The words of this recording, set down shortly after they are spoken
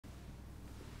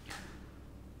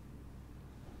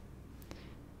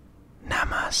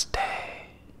Namaste.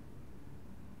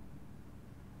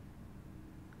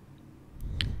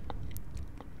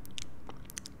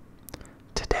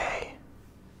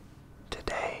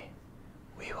 Today,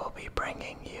 we will be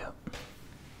bringing you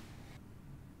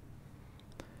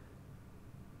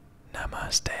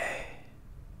Namaste.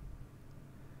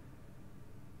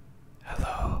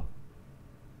 Hello.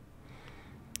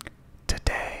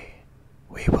 Today,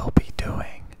 we will be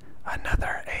doing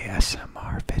another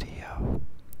ASMR video.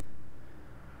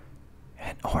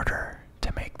 In order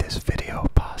to make this video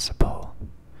possible,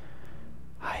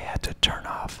 I had to turn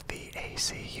off the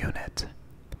AC unit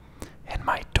in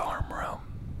my dorm room.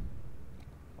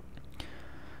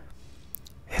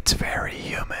 It's very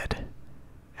humid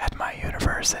at my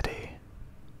university.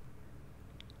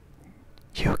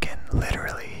 You can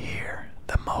literally hear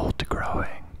the mold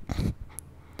growing.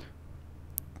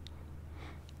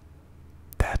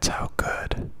 That's how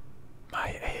good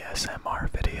my ASMR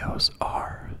videos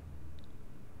are.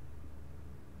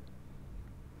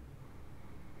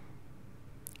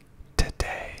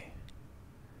 Today,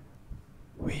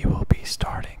 we will be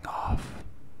starting off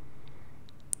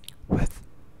with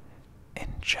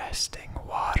ingesting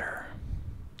water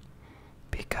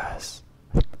because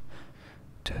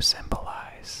to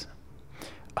symbolize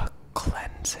a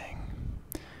cleansing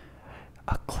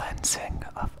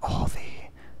of all the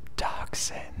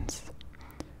toxins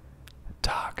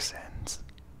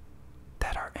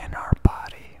that are in our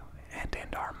body and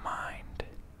in our mind.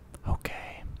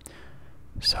 Okay,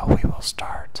 so we will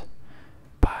start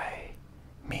by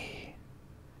me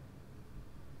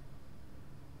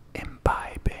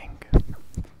imbibing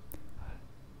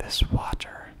this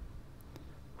water,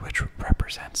 which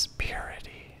represents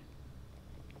purity.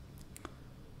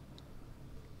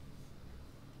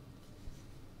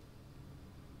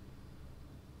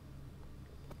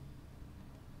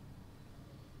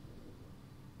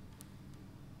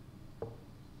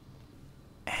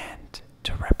 And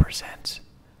to represent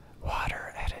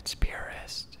water at its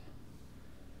purest,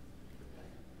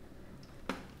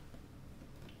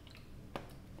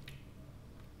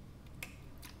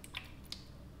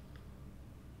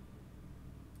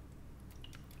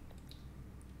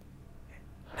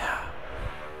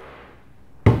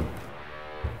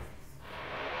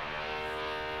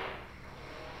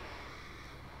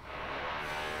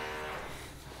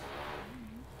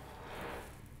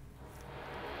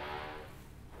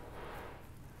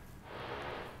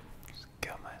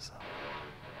 kill myself.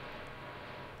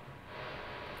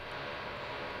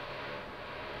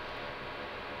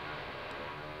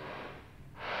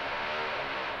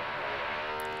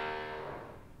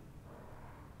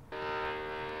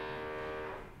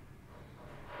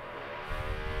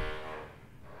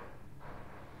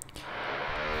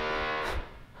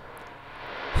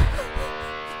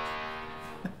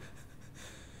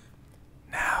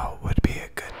 Now would be a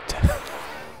good time.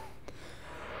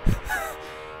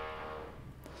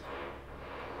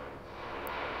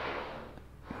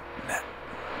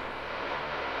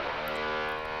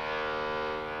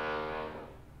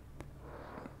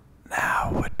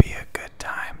 Now would be a good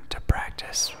time to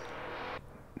practice.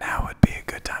 Now would be a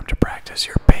good time to practice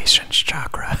your patience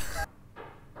chakra.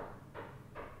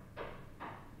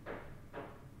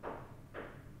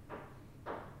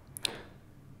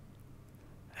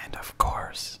 And of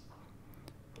course,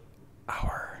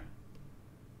 our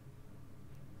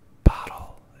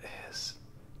bottle is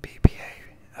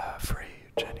BPA free,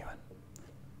 genuine.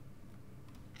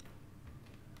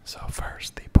 So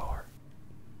first the pour.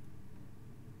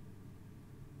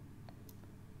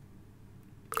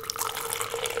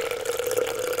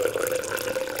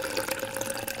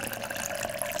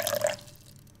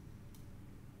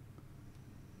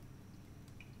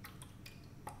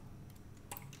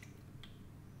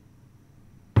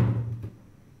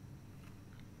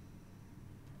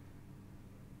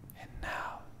 And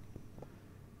now,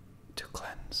 to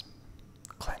cleanse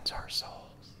our souls,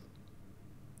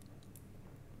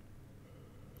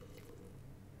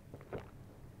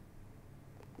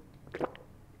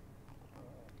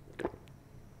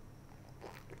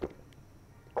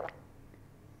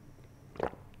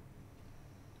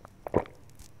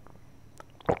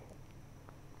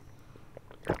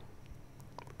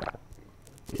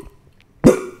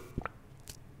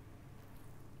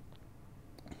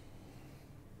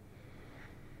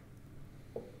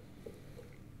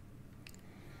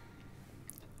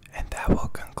 and that will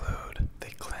conclude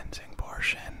the cleansing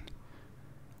portion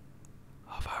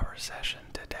of our session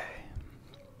today.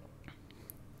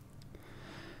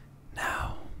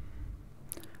 Now,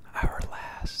 our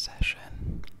last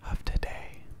session of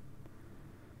today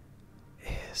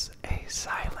is a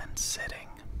silent sitting.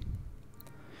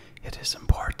 It is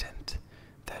important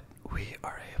we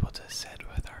are able to sit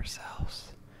with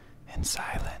ourselves in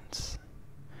silence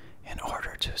in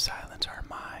order to silence our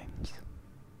minds.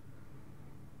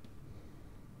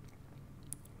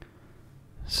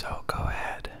 So go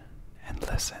ahead and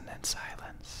listen in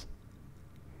silence.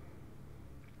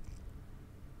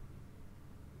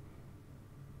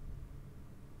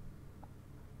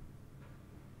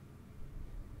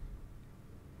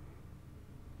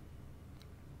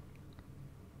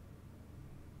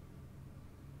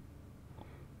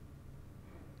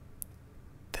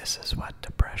 This is what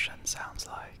depression sounds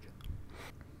like.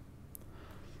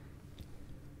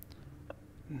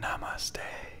 Namaste.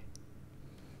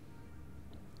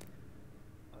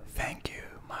 Thank you,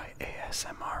 my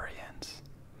ASMRians.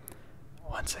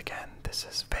 Once again, this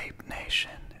is Vape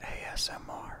Nation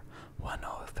ASMR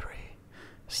 103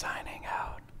 signing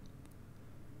out.